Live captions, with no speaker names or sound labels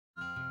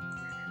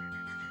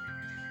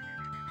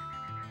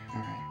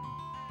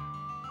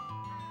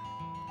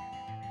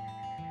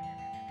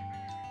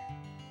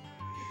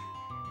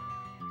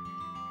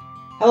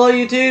Hello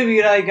YouTube,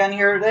 Udai Gun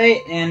here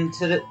today, and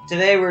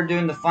today we're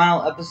doing the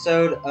final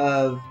episode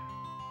of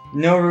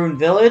No Rune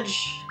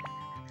Village,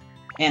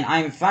 and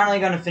I'm finally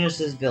going to finish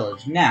this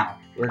village. Now,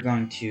 we're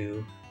going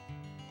to...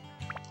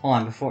 Hold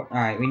on,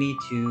 alright, we need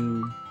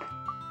to...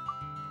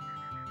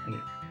 Okay.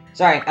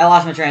 Sorry, I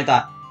lost my train of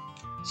thought.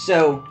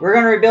 So, we're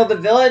going to rebuild the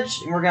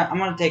village, and I'm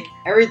going to take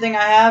everything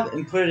I have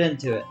and put it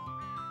into it.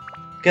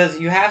 Because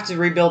you have to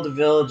rebuild the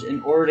village in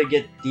order to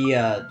get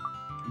the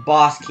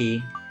boss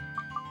key.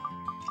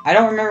 I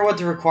don't remember what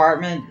the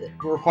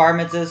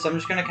requirements is, so I'm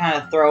just gonna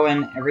kind of throw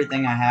in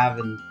everything I have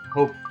and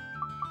hope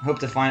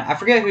to find it. I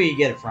forget who you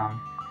get it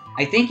from.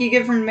 I think you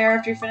get it from the mayor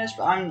after you finish,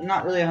 but I'm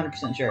not really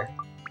 100% sure.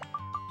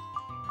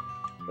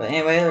 But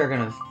anyway, we're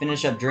gonna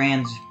finish up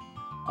Dran's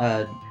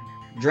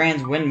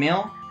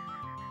windmill.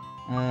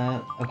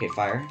 Okay,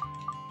 fire.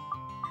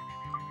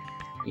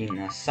 Even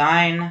a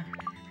sign.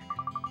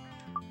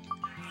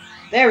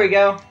 There we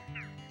go.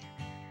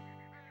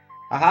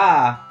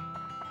 Haha.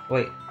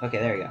 Wait. Okay,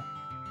 there we go.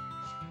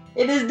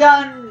 It is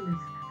done!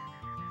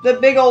 The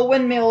big old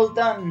windmill is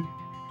done!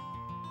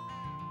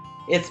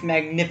 It's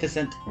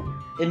magnificent.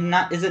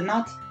 Is it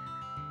not?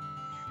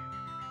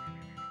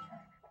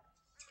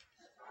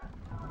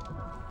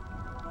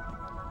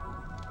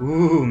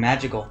 Ooh,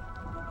 magical.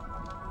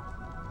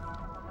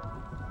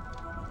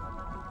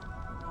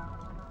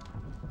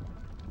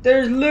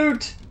 There's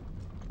loot!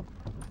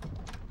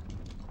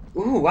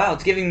 Ooh, wow,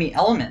 it's giving me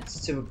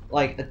elements to,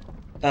 like,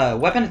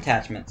 weapon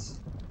attachments.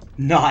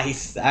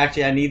 Nice!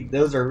 Actually,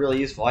 those are really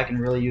useful. I can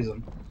really use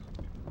them.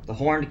 The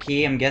horned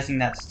key, I'm guessing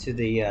that's to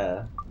the,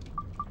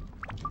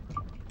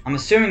 I'm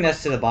assuming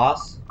that's to the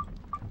boss.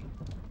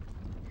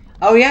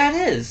 Oh, yeah,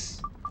 it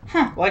is!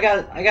 Huh, well, I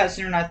got it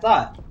sooner than I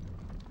thought.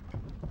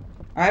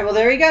 Alright, well,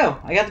 there you go.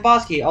 I got the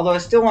boss key, although I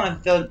still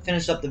want to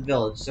finish up the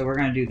village, so we're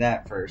gonna do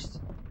that first.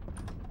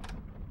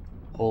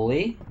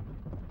 Holy.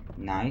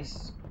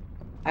 Nice.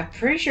 I'm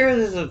pretty sure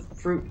there's a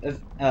fruit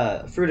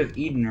of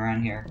Eden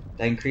around here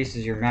that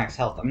increases your max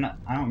health. I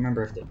don't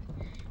remember if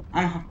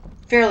I'm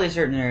fairly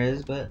certain there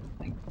is, but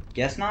I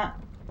guess not.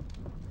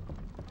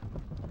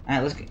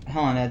 Alright,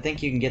 hold on, I think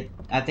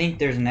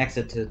there's an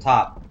exit to the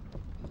top.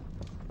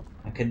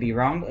 I could be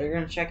wrong, but we're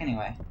gonna check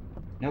anyway.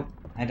 Nope,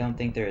 I don't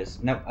think there is.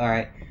 Nope,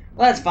 alright.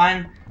 Well, that's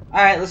fine.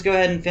 Alright, let's go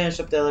ahead and finish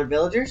up the other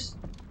villagers.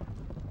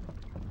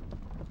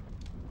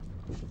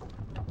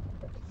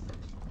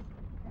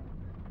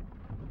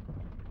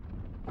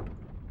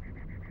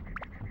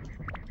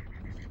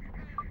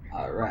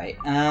 Alright,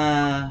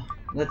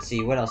 let's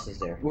see, what else is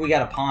there? Ooh, we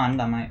got a pond,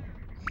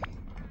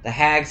 the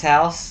hag's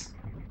house.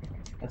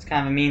 That's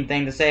kind of a mean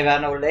thing to say about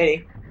an old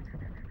lady.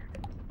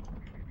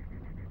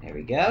 There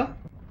we go.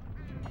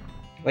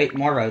 Wait,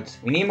 more roads.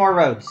 We need more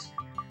roads.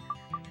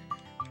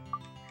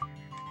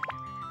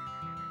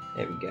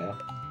 There we go.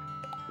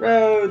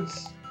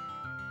 Roads!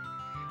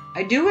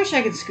 I do wish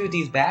I could scoot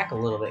these back a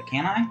little bit,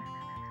 can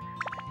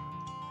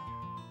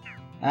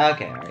I?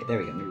 Okay, alright, there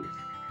we go, move.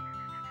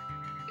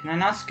 Can I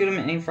not scoot them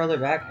any further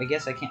back? I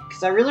guess I can't.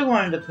 Because I really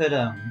wanted to put,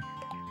 hold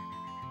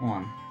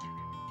on.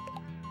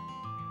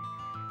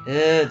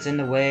 It's in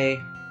the way.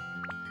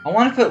 I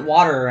want to put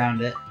water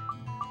around it.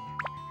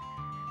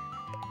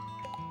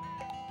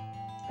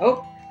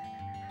 Oh.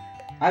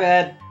 My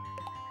bad.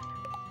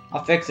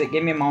 I'll fix it.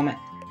 Give me a moment.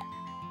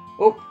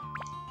 Oh.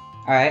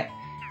 Alright.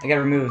 I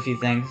gotta remove a few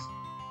things.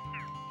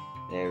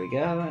 There we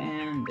go,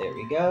 and there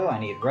we go. I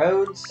need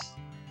roads.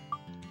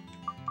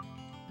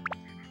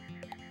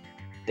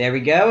 There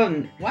we go,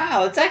 and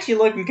wow, it's actually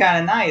looking kind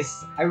of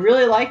nice. I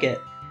really like it.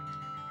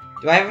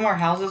 Do I have more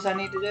houses I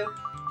need to do?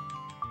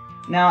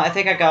 No, I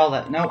think I got all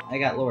that. Nope, I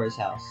got Laura's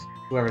house.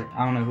 I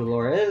don't know who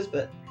Laura is,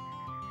 but...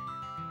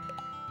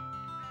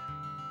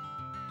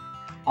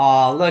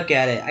 Aw, look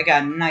at it. I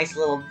got a nice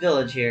little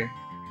village here.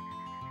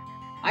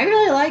 I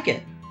really like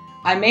it.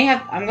 I'm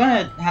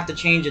gonna have to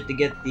change it to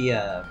get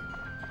the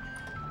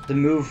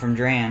move from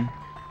Dran.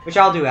 Which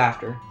I'll do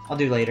after. I'll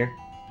do later.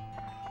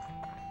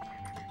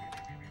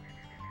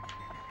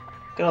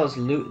 Look at all this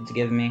loot it's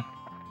giving me.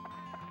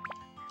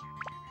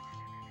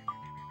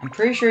 I'm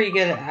pretty sure you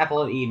get an apple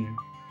of Eden.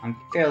 I'm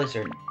fairly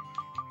certain.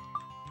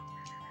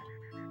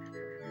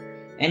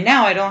 And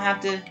now I don't have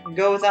to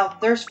go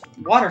without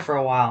water for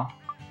a while.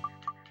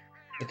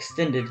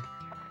 Extended.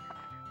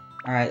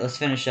 Alright, let's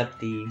finish up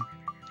the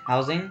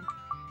housing.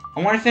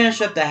 I want to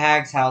finish up the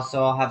hag's house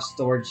so I'll have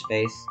storage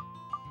space.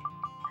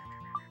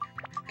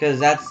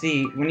 Because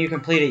when you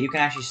complete it, you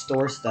can actually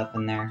store stuff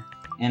in there.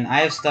 And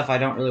I have stuff I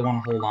don't really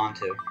want to hold on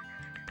to.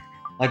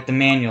 Like the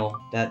manual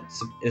that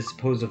is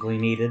supposedly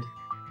needed.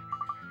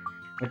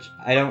 Which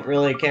I don't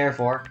really care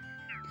for.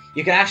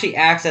 You can actually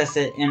access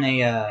it in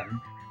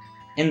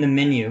the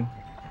menu.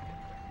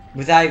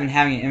 Without even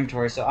having an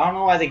inventory, so I don't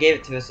know why they gave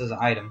it to us as an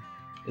item.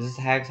 Is this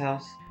the hag's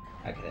house?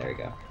 Okay, there we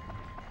go.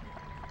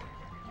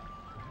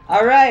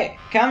 Alright,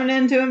 coming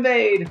in to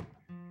invade!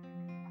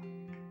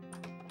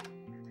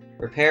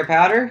 Repair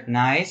powder,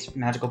 nice.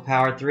 Magical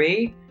power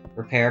 3.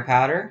 Repair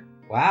powder,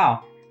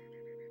 wow.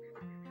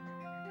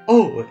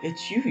 Oh,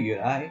 it's you,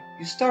 Yudai.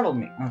 You startled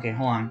me. Okay,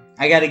 hold on.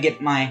 I gotta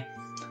get my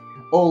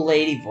old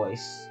lady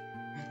voice.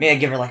 Maybe I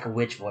give her like a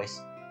witch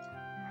voice.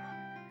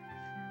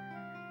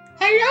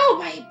 Hello,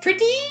 my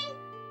pretty.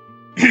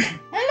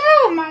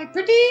 Hello, my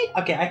pretty.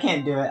 Okay, I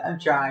can't do it. I'm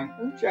trying.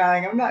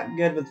 I'm not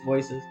good with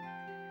voices.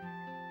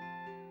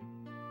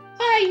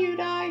 Hi,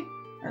 Yudai.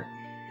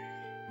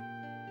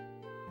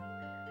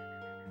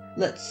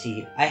 Let's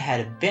see. I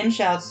had a bench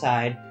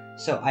outside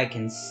so I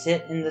can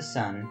sit in the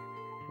sun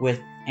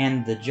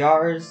and the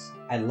jars,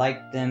 I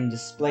like them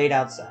displayed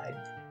outside.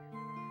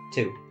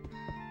 2.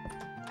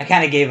 I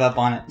kind of gave up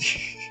on it.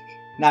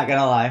 Not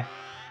gonna lie.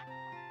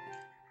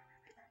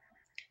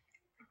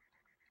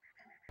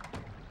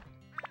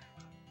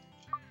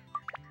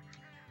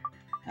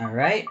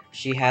 Alright,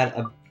 she had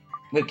a...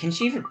 Wait, can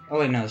she even... Oh,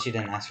 wait, no, she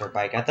didn't ask for a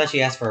bike. I thought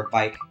she asked for a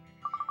bike.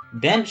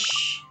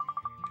 Bench.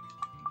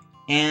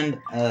 And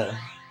a...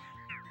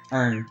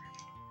 urn.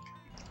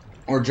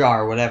 Or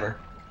jar, whatever.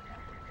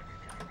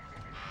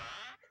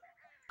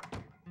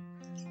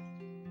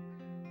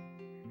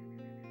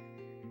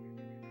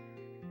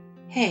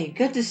 Hey,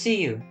 good to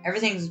see you.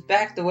 Everything's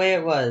back the way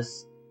it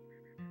was.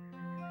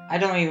 I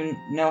don't even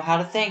know how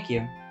to thank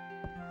you.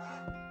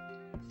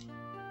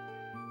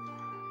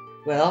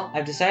 Well,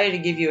 I've decided to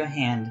give you a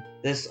hand,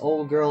 this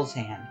old girl's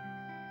hand,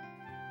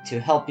 to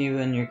help you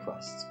in your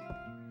quest.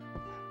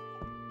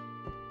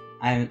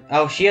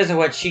 Oh, she is a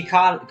witch. She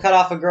cut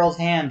off a girl's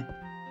hand.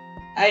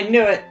 I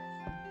knew it.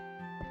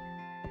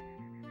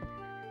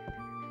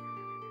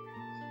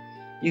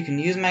 You can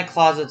use my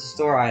closet to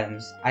store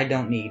items I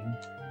don't need.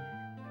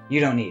 You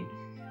don't need.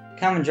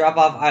 Come and drop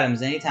off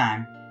items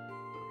anytime.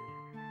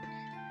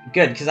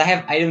 Good, because I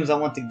have items I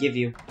want to give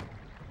you.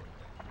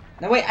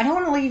 No, wait, I don't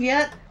want to leave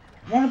yet.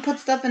 I want to put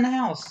stuff in the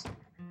house.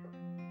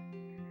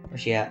 Where's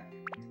she at?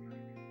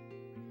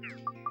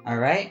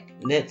 Alright,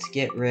 let's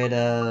get rid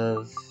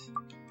of...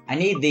 I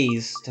need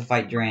these to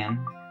fight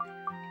Dran.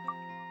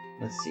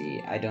 Let's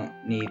see, I don't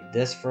need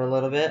this for a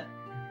little bit.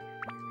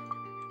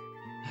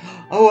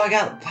 Oh, I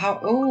got power.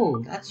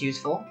 Oh, that's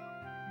useful.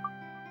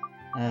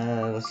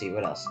 Let's see,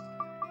 what else?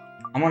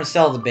 I want to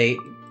sell the bait.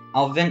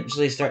 I'll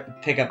eventually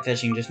pick up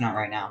fishing, just not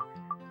right now.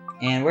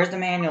 And where's the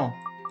manual?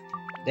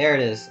 There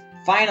it is.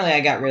 Finally, I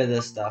got rid of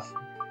this stuff.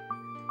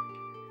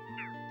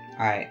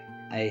 Alright,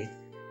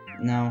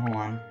 no, hold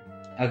on.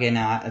 Okay,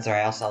 no, it's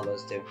alright, I'll sell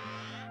those too.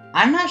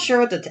 I'm not sure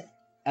what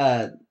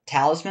the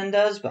talisman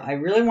does, but I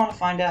really want to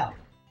find out.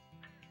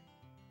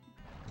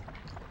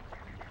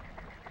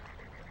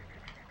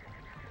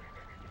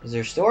 Is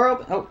there a store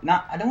open? Oh,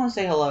 I don't want to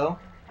say hello.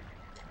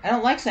 I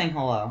don't like saying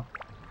hello.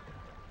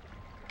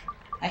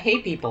 I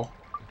hate people.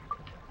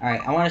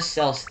 Alright, I want to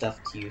sell stuff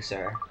to you,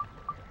 sir.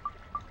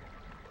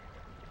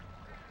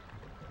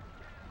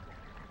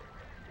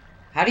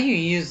 How do you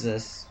use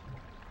this?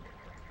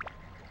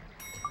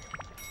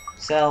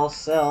 Sell,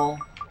 sell.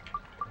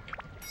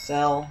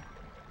 Sell.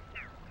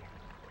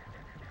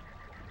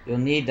 You'll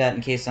need that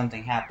in case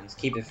something happens.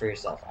 Keep it for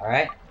yourself,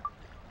 alright?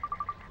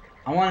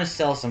 I want to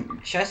sell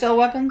some... Should I sell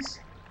weapons?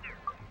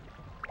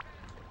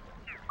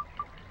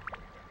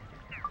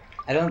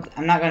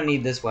 I'm not gonna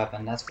need this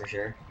weapon, that's for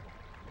sure.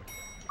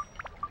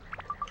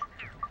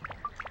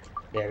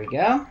 There we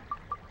go.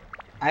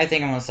 I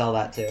think I'm gonna sell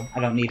that too. I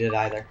don't need it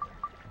either.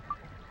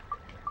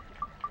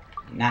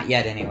 Not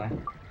yet, anyway.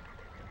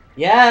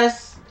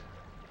 Yes!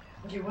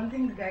 Okay, one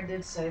thing the guy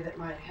did say that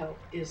might help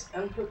is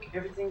unhook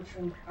everything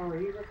from... Oh, are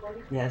you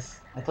recording?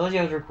 Yes. I told you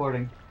I was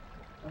recording.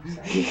 I'm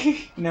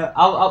sorry.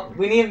 No,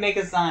 we need to make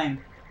a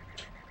sign.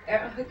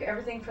 Unhook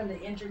everything from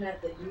the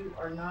internet that you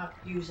are not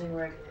using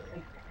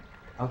regularly.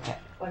 Okay.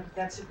 Like, if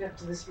that's hooked up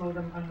to this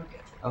modem, unhook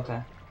it.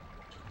 Okay.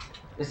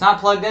 It's not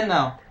plugged in,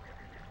 though.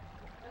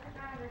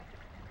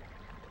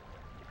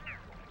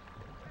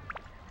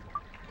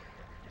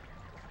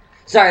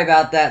 Sorry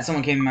about that.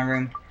 Someone came in my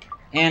room.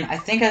 And I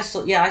think I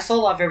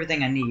sold off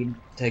everything I need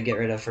to get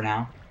rid of for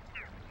now.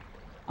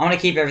 I want to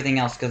keep everything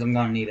else because I'm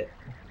going to need it.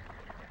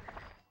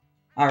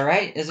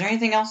 Alright, is there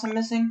anything else I'm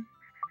missing?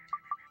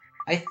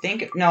 I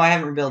think... No, I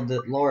haven't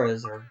rebuilt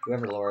Laura's, or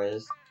whoever Laura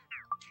is.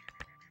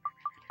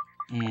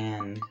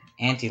 And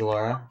Auntie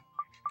Laura.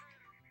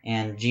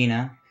 And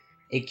Gina.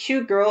 A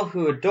cute girl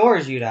who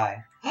adores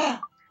Yudai.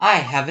 I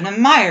have an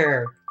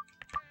admirer!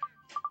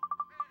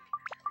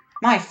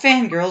 My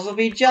fangirls will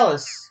be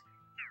jealous.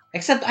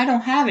 Except I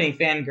don't have any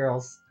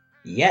fangirls.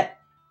 Yet.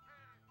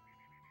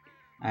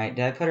 Alright,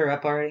 did I put her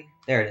up already?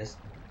 There it is.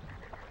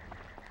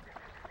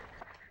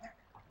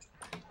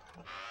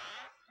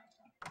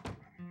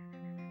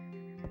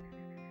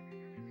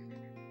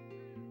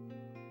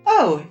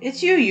 Oh,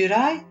 it's you,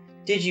 Yudai.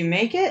 Did you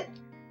make it?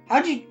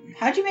 How'd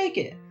you make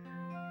it?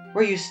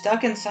 Were you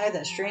stuck inside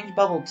that strange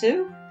bubble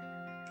too?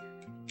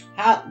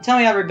 Tell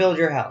me how to rebuild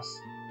your house.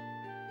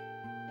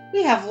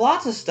 We have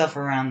lots of stuff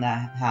around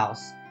that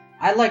house.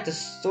 I like the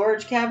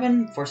storage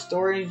cabin for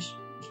storing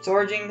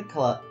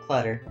the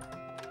clutter.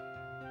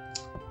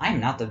 I'm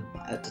not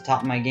at the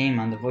top of my game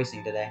on the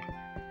voicing today.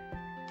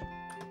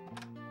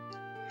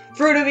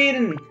 Fruit of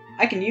Eden!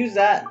 I can use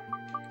that.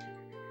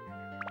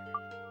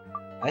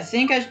 I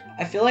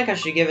feel like I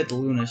should give it to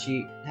Luna.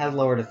 She has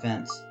lower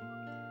defense.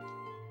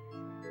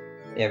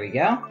 There we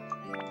go.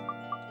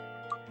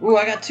 Ooh,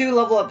 I got 2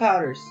 level up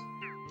powders.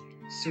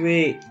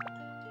 Sweet.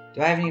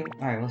 Do I have any?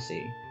 Alright, we'll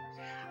see.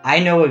 I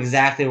know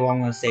exactly what I'm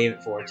going to save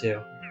it for, too.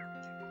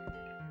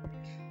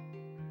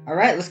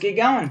 Alright, let's get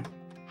going.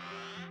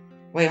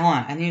 Wait, hold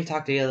on. I need to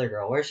talk to the other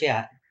girl. Where's she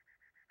at?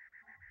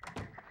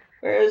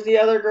 Where's the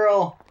other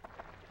girl?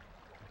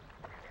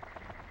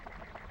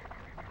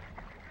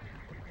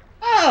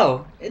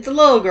 Oh, it's a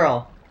little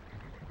girl.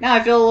 Now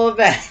I feel a little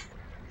bad.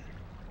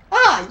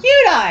 Ah,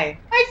 Yudai!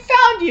 I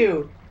found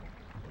you!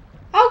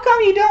 How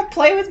come you don't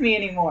play with me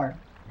anymore?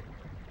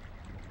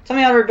 Tell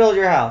me how to rebuild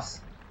your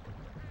house.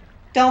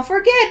 Don't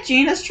forget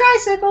Gina's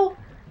tricycle.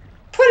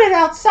 Put it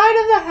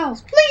outside of the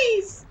house,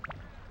 please.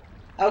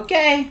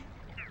 Okay.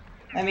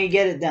 Let me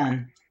get it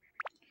done.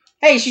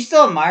 Hey, she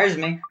still admires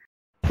me.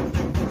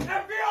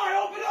 FBI,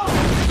 open up!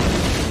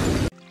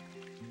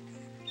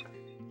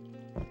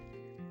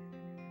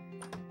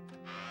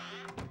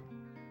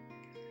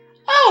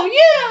 Oh,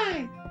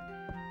 Yudai!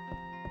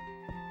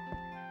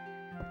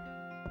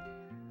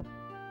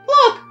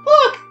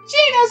 Look!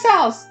 Gina's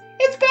house!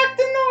 It's back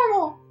to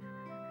normal!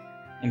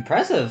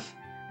 Impressive.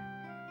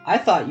 I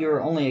thought you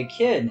were only a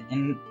kid,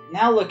 and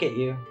now look at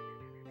you.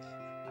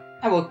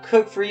 I will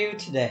cook for you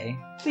today.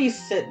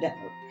 Please sit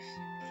down.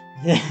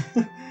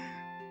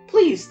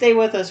 Please stay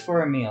with us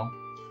for a meal.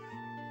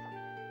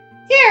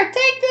 Here,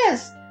 take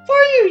this!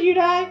 For you,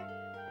 Yudai!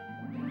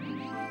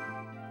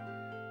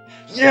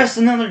 Yes,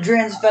 another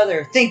Dran's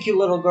feather! Thank you,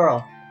 little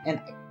girl! And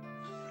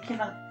I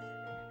cannot...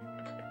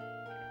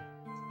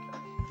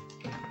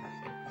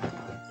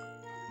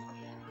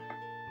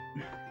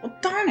 Oh,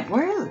 darn it,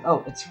 where is it?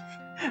 Oh, it's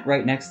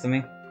right next to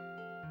me.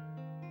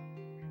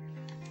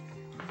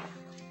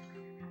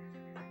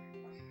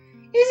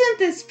 Isn't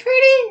this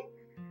pretty?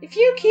 If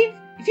you keep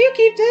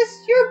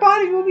this, your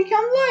body will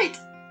become light.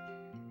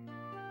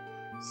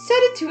 Set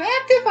it to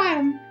active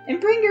item and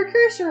bring your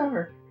cursor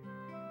over.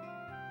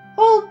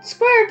 Hold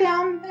square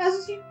down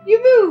as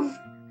you move,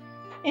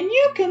 and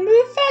you can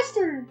move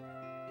faster.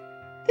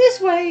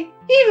 This way,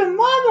 even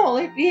Mom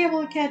won't be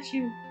able to catch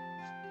you.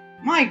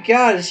 My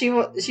God, is she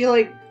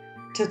like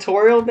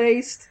tutorial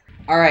based?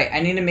 All right, I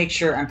need to make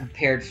sure I'm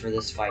prepared for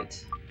this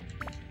fight.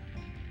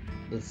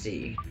 Let's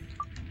see.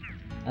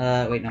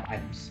 Wait, no,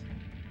 items.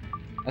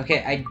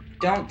 Okay, I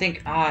don't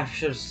think... I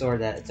should have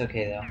stored that. It's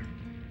okay,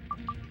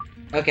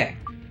 though. Okay.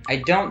 I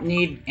don't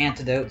need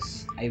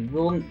antidotes. I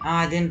will...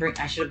 I didn't bring...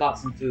 I should have bought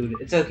some food.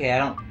 It's okay,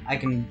 I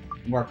can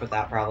work with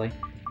that, probably.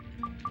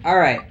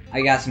 Alright,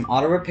 I got some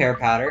auto repair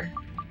powder.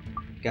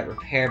 Got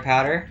repair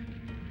powder.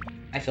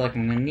 I feel like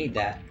I'm gonna need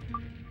that.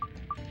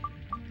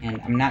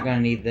 And I'm not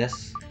gonna need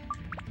this.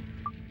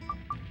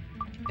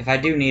 If I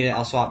do need it,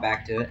 I'll swap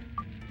back to it.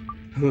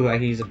 Ooh, I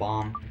can use a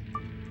bomb.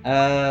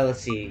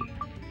 Let's see.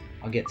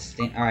 I'll get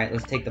alright,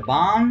 let's take the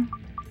bomb.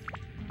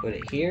 Put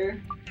it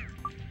here.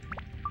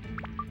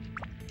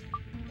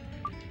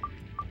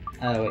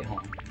 Wait, hold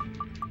on.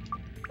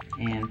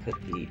 And put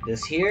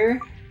this here.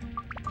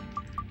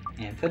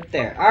 And put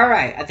there.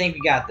 Alright, I think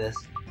we got this.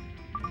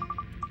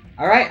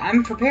 Alright,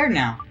 I'm prepared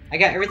now. I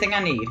got everything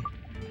I need.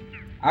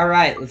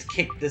 Alright, let's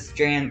kick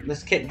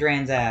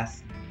Dran's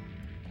ass.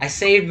 I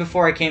saved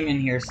before I came in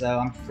here, so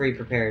I'm pretty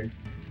prepared.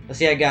 Let's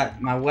see, I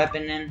got my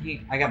weapon in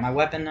here. I got my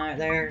weapon right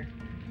there.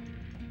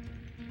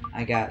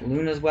 I got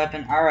Luna's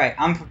weapon. Alright,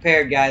 I'm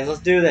prepared, guys.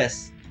 Let's do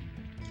this.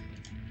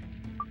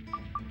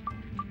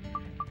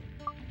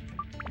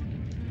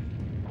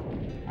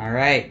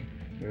 Alright.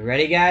 We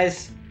ready,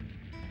 guys?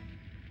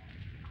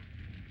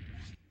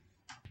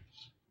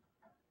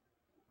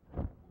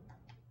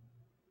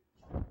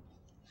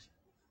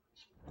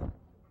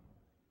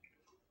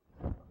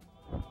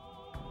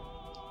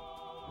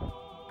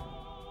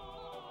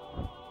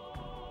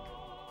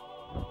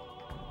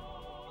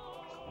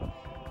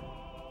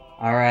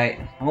 Alright,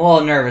 I'm a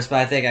little nervous, but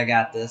I think I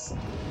got this.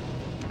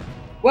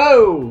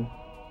 Whoa!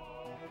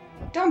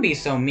 Don't be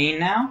so mean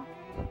now.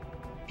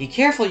 Be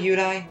careful,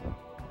 Yudai.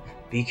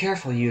 Be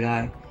careful,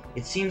 Yudai.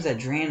 It seems that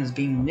Dran is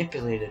being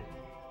manipulated.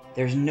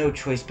 There's no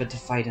choice but to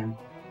fight him.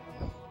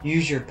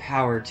 Use your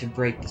power to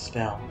break the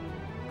spell.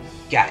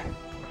 Got it.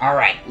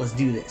 Alright, let's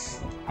do this.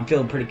 I'm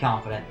feeling pretty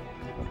confident.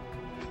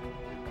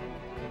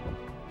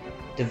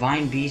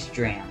 Divine Beast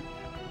Dran.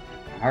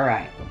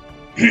 Alright.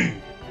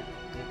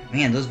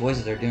 Man, those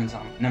voices are doing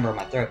something. Number on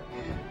my throat.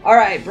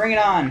 Alright, bring it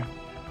on.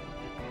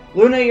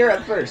 Luna, you're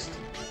up first.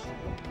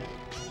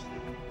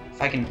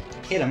 If I can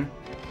hit him.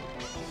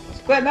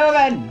 Let's quit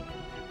moving!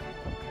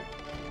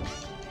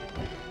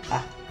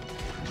 Ah.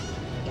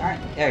 Darn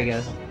it. There he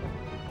goes.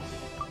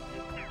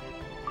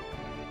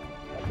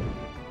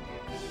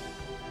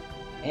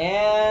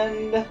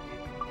 And...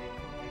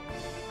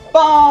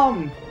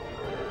 bomb!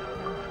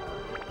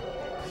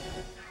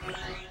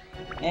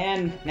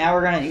 And now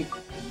we're gonna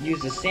use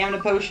the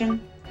stamina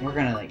potion. And we're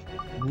gonna, like,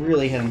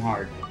 really hit him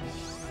hard.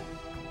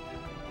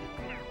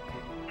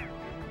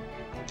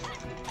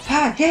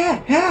 Ha! Yeah!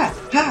 Ha!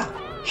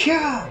 Ha!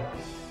 Yeah!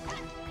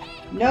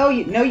 No,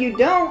 you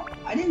don't!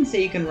 I didn't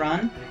say you can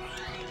run.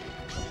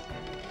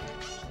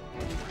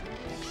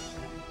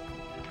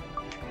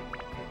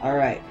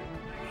 Alright.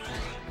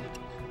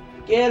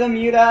 Get him,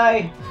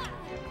 Udai!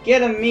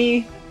 Get him,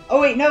 me!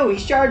 Oh wait, no,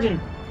 he's charging!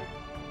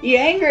 He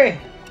angry!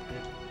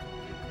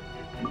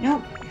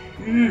 Nope.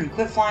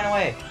 Quit flying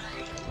away.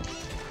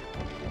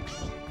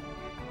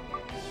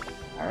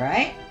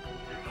 Alright.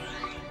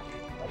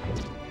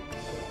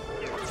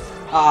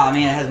 Ah,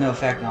 man, it has no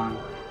effect on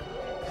him.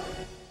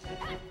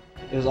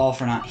 It was all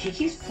for naught. He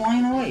keeps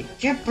flying away.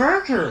 Get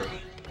Burger!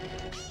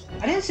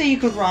 I didn't say you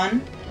could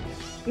run.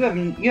 You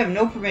have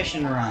no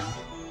permission to run.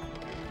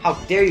 How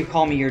dare you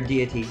call me your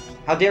deity?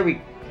 How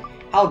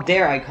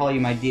dare I call you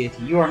my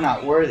deity? You are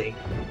not worthy.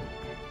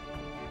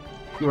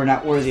 You are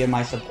not worthy of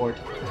my support.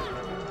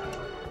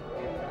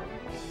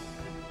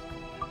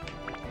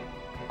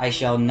 I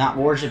shall not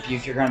worship you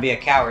if you're gonna be a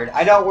coward.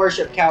 I don't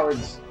worship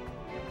cowards.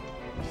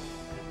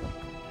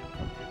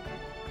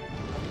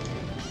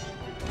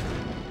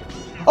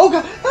 Oh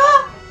god!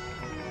 Ah!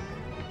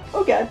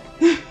 Oh god.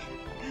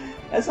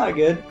 That's not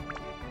good.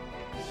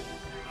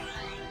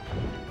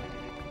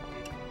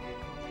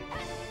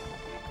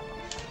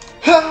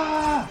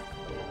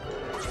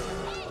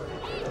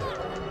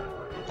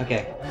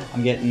 Okay,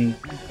 I'm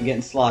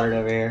getting slaughtered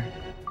over here.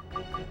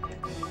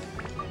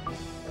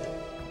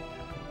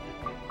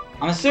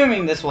 I'm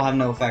assuming this will have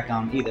no effect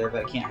on him either,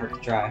 but it can't hurt to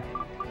try.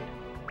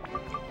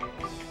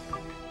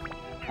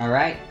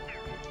 Alright.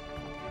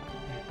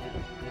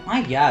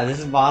 My god,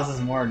 this boss is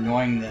more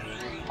annoying than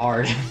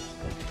hard.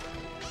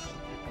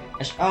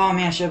 Oh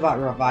man, I should have bought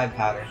revive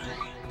powder.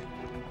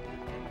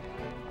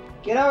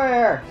 Get over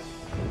here!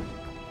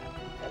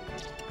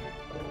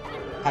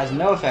 Has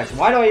no effect.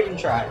 Why do I even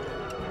try?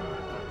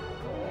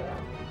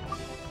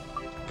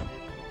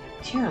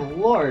 Dear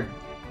lord.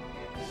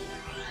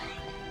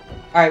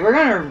 Alright, we're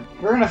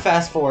gonna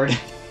fast forward.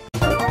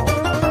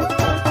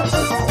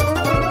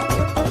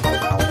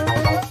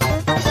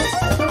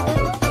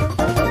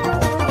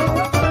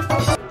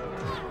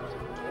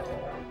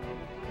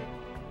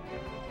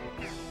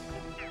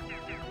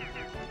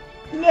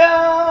 No!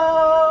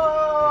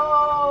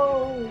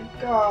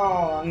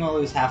 Oh, I'm gonna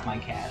lose half my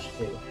cash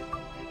too.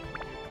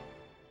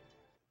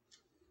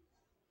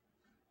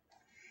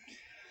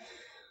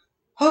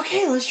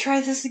 Okay, let's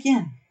try this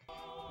again.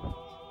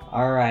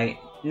 Alright.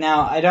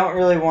 Now, I don't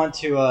really want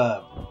to,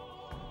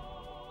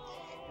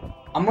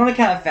 I'm gonna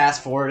kind of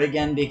fast forward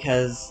again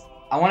because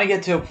I want to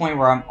get to a point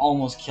where I'm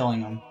almost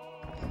killing him.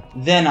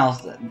 Then I'll...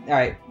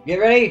 Alright, get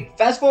ready!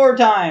 Fast forward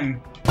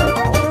time!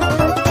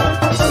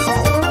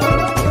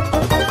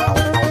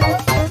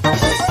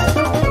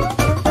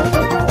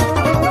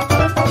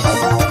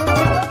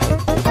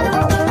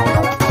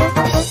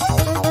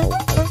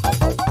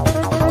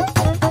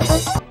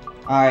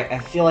 Alright, I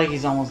feel like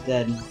he's almost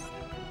dead.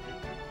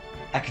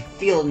 I can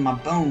feel it in my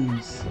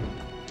bones.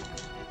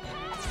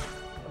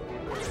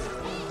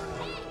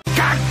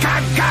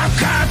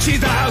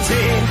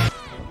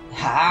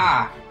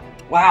 Ha!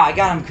 Wow, I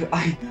got him.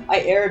 I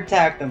air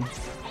attacked him.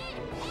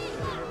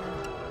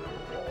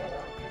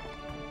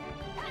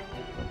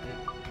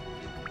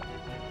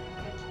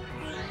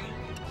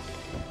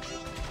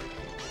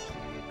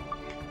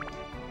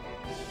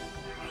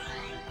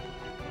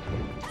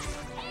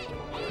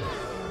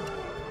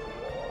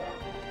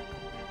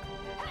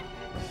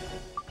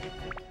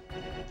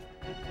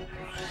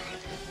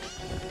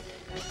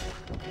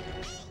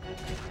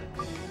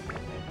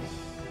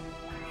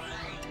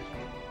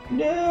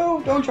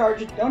 No! Don't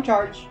charge it! Don't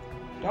charge!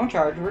 Don't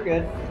charge, we're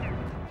good.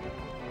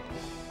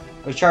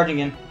 We're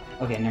charging again.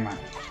 Okay, never mind.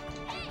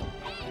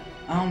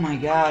 Oh my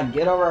god,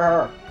 get over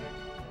her!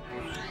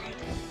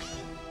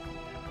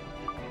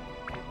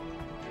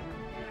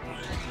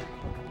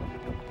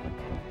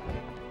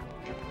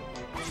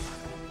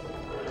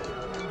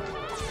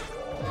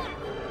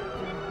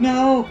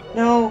 No!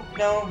 No!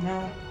 No!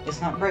 No!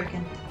 It's not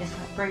breaking. It's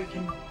not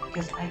breaking.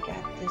 Because I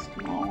got this.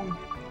 Come on.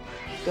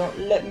 Don't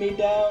let me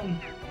down.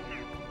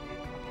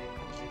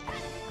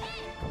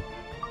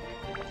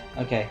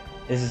 Okay,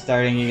 this is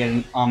starting to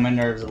get on my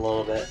nerves a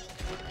little bit.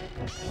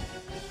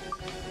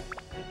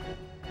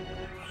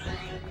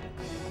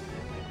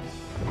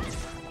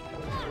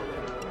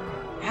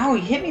 Ow,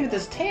 he hit me with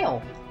his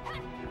tail!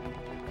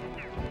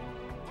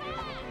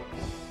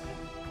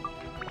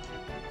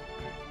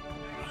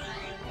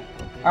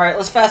 Alright,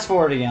 let's fast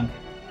forward again.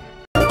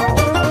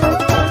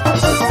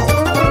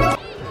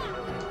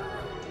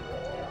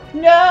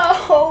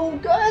 No!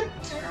 God!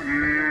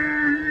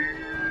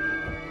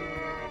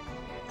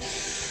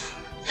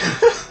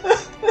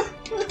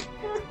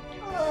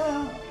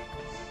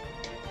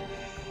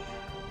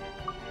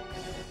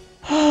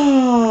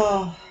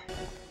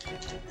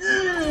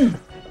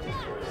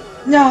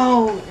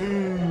 No!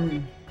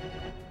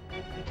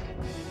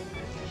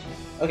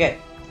 Okay.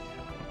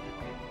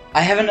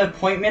 I have an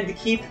appointment to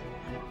keep.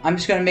 I'm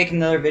just gonna make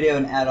another video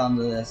and add on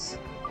to this.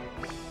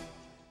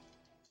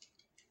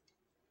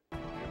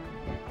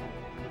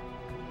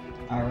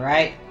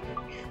 Alright.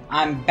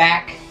 I'm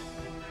back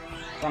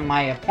from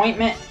my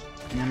appointment,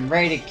 and I'm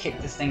ready to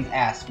kick this thing's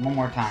ass one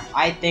more time.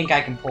 I think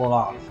I can pull it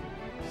off.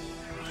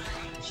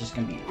 It's just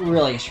gonna be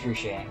really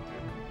excruciating.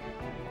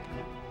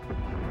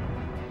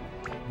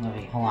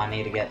 hold on, I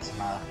need to get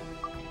some,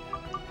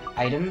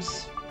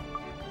 items.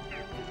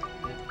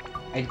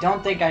 I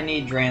don't think I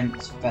need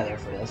Dran's feather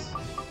for this.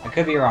 I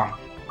could be wrong.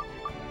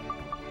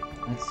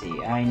 Let's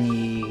see, I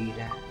need...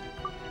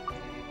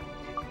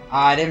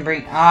 I didn't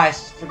bring... I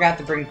forgot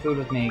to bring food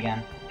with me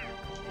again.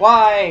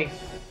 Why?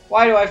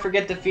 Why do I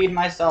forget to feed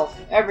myself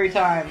every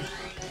time?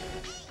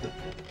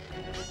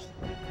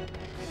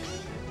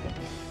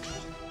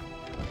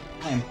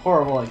 I am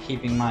horrible at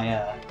keeping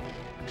my,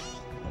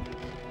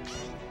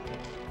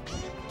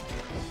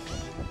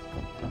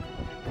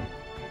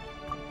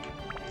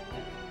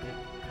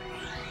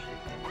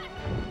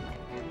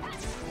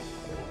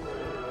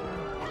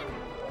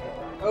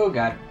 Oh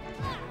god.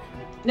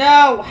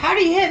 No! How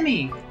did he hit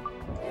me?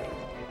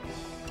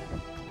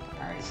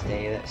 Alright,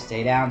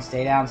 stay down,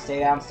 stay down, stay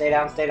down, stay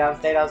down, stay down,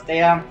 stay down, stay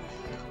down.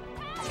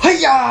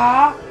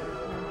 Hiya!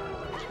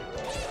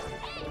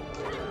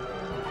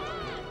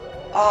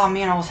 Oh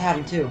man, I almost had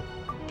him too.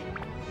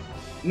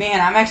 Man,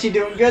 I'm actually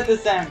doing good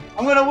this time.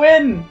 I'm gonna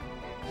win!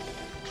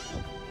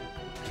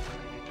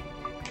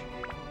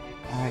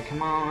 Alright,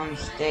 come on,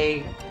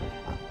 stay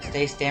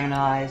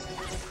staminalized.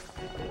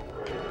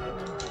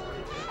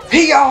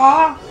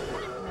 Hiya!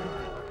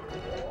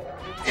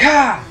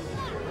 Yeah!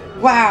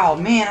 Wow,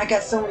 man, I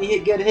got so many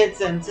good hits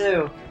in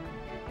too.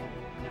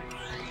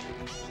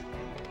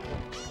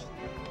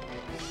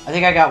 I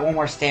think I got one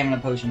more stamina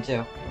potion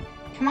too.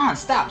 Come on,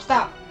 stop,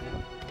 stop!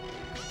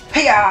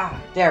 Hiya!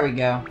 There we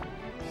go.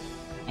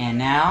 And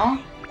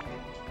now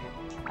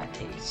I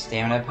take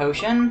stamina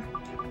potion.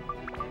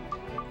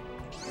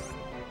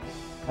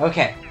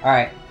 Okay,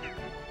 alright.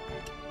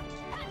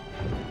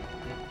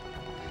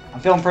 I'm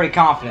feeling pretty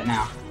confident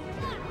now.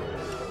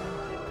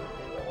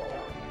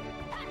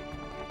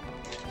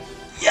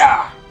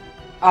 Yeah!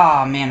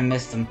 Oh man, I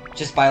missed him.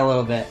 Just by a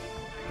little bit.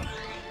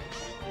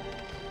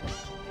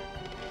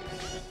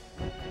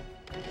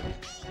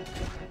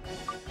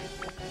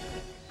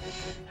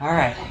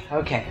 Alright,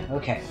 okay.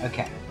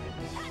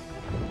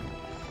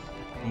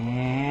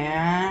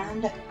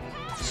 And...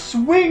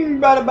 swing!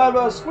 Bada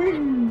bada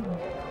swing!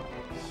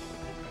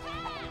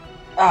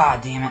 Ah,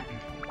 damn it.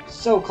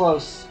 So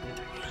close.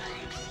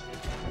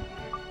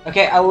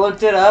 Okay, I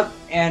looked it up,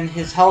 and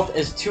his health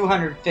is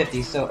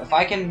 250, so if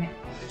I can...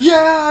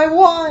 Yeah, I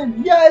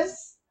won!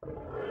 Yes!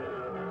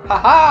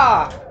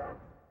 Haha!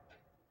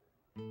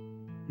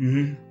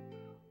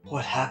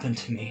 What happened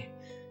to me?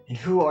 And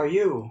who are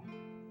you?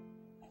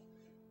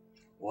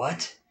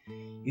 What?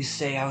 You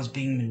say I was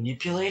being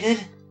manipulated?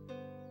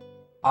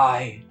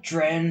 I,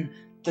 Dran,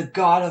 the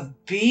god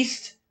of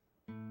beast?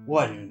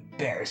 What an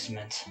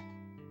embarrassment.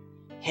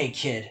 Hey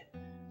kid,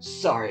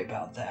 sorry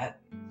about that.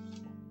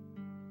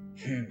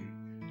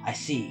 I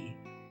see.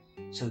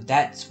 So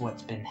that's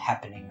what's been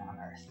happening on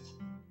Earth.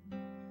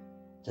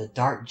 The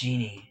Dark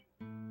Genie.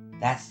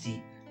 That's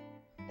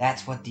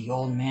what the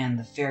old man,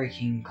 the Fairy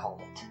King,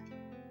 called it.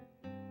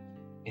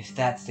 If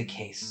that's the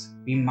case,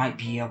 we might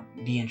be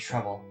in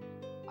trouble.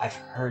 I've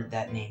heard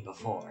that name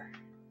before.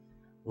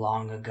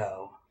 Long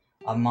ago,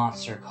 a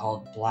monster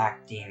called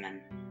Black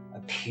Demon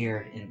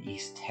appeared in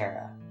East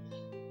Terra.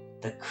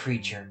 The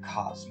creature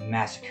caused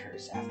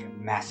massacres after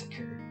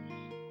massacre,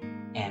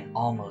 and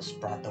almost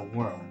brought the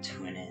world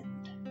to an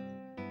end.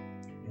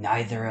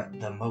 Neither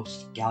the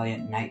most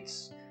gallant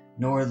knights,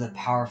 nor the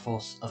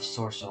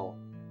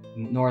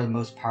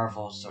most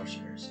powerful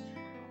sorcerers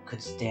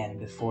could stand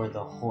before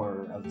the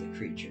horror of the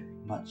creature,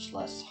 much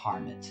less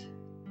harm it.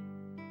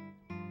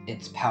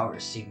 Its power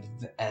seemed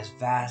as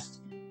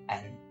vast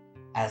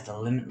as the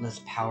limitless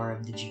power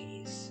of the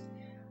genies.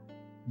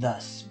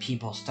 Thus,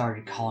 people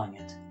started calling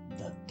it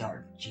the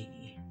Dark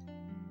Genie.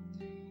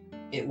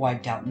 It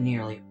wiped out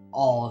nearly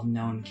all of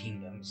known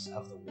kingdoms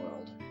of the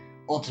world.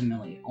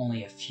 Ultimately,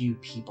 only a few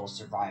people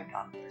survived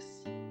on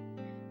Earth.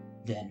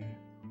 Then,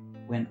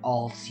 when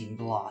all seemed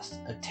lost,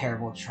 a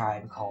terrible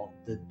tribe called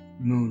the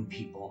Moon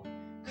People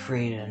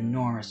created an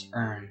enormous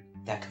urn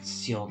that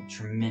concealed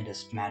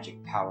tremendous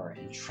magic power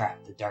and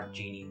trapped the Dark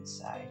Genie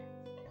inside.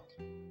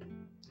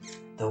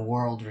 The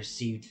world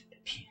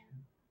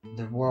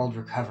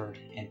recovered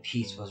and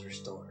peace was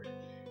restored.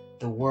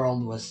 The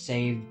world was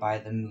saved by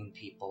the Moon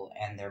People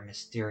and their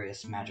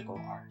mysterious magical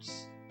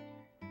arts.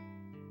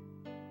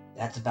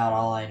 That's about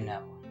all I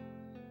know.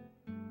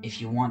 If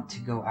you want to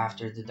go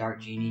after the Dark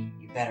Genie,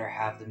 you better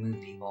have the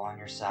Moon People on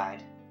your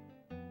side.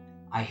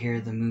 I hear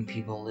the Moon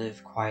People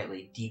live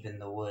quietly deep in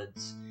the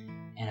woods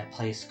in a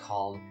place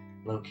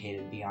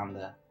located beyond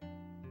the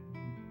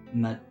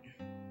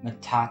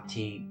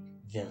Matati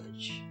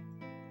village.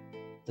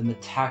 The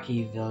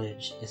Mataki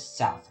village is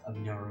south of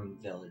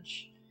Norun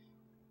village.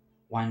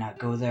 Why not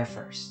go there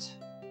first?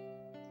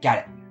 Got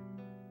it.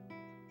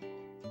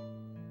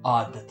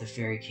 Odd that the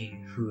Fairy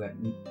King, who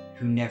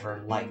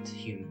never liked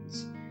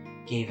humans,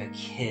 gave a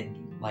kid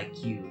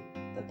like you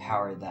the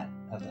power of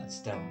that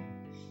stone.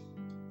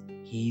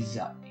 He's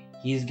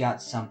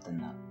got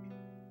something up.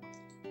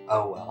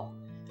 Oh well.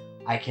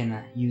 I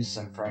can use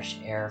some fresh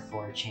air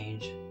for a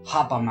change.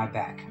 Hop on my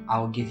back. I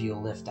will give you a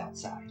lift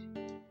outside.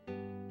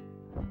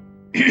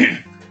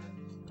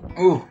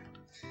 Ooh.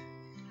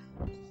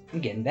 I'm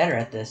getting better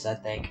at this, I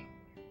think.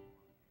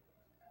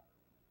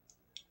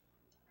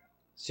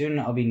 Soon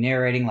I'll be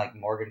narrating like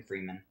Morgan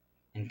Freeman,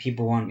 and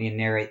people want me to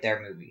narrate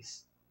their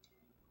movies.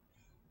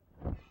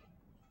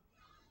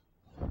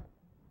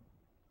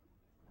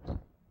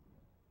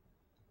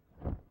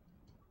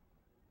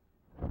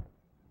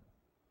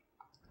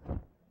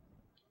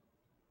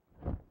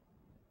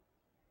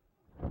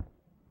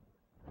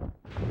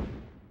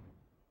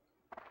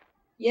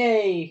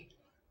 Yay!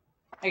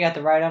 I got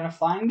to ride on a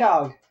flying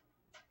dog.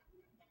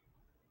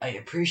 I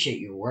appreciate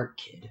your work,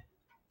 kid.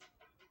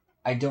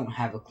 I don't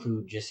have a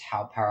clue just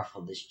how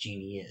powerful this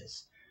genie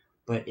is,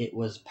 but it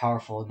was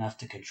powerful enough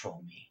to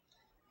control me.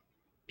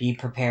 Be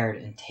prepared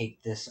and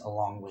take this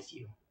along with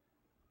you.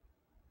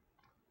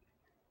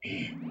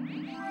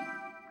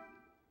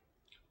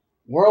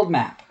 World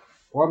map.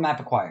 World map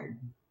acquired.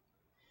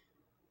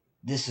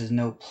 This is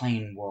no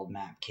plain world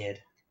map,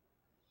 kid.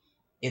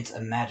 It's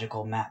a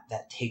magical map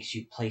that takes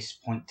you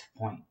point to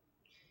point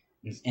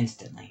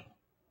instantly.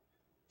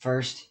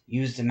 First,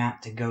 use the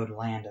map to go to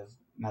land of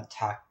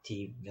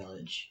Mataki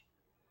village.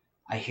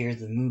 I hear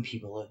the moon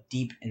people live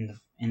deep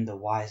in the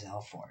Wise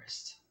Elf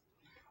forest.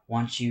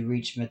 Once you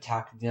reach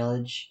Mataki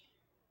village,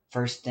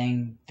 first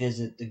thing,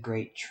 visit the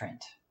Great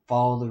Trent.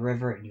 Follow the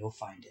river and you'll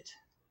find it.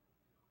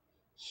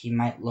 He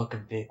might look a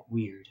bit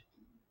weird,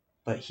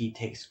 but he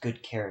takes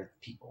good care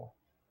of people.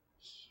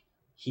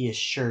 He is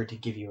sure to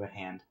give you a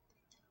hand.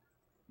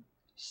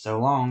 So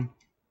long.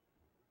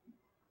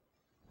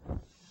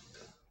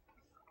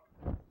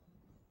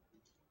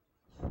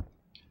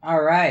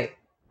 Alright.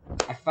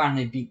 I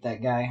finally beat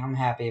that guy. I'm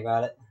happy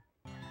about it.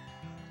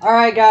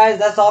 Alright guys,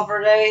 that's all for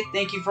today.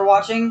 Thank you for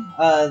watching.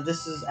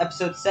 This is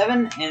episode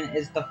 7, and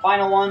it's the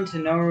final one to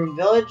No Rune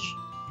Village.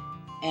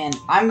 And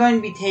I'm going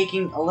to be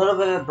taking a little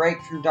bit of a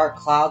break from Dark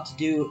Cloud to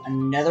do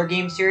another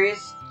game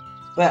series.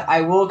 But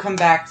I will come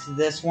back to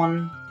this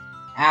one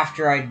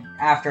after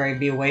I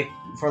be away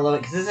for a little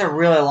bit, because this is a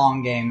really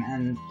long game,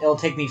 and it'll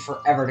take me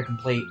forever to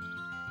complete.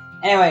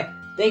 Anyway,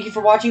 thank you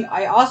for watching.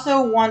 I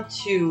also want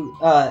to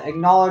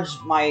acknowledge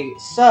my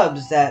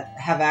subs that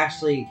have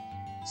actually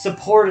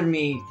supported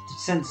me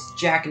since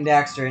Jak and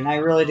Daxter, and I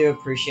really do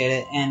appreciate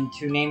it. And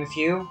to name a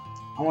few,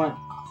 I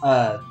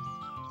want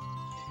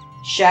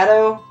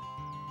Shadow,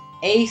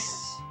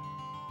 Ace,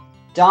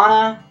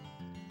 Donna,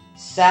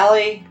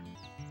 Sally,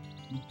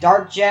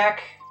 Dark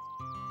Jack,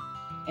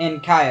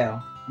 and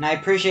Kaio. And I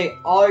appreciate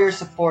all your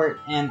support,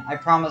 and I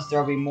promise there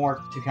will be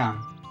more to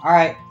come.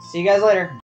 Alright, see you guys later.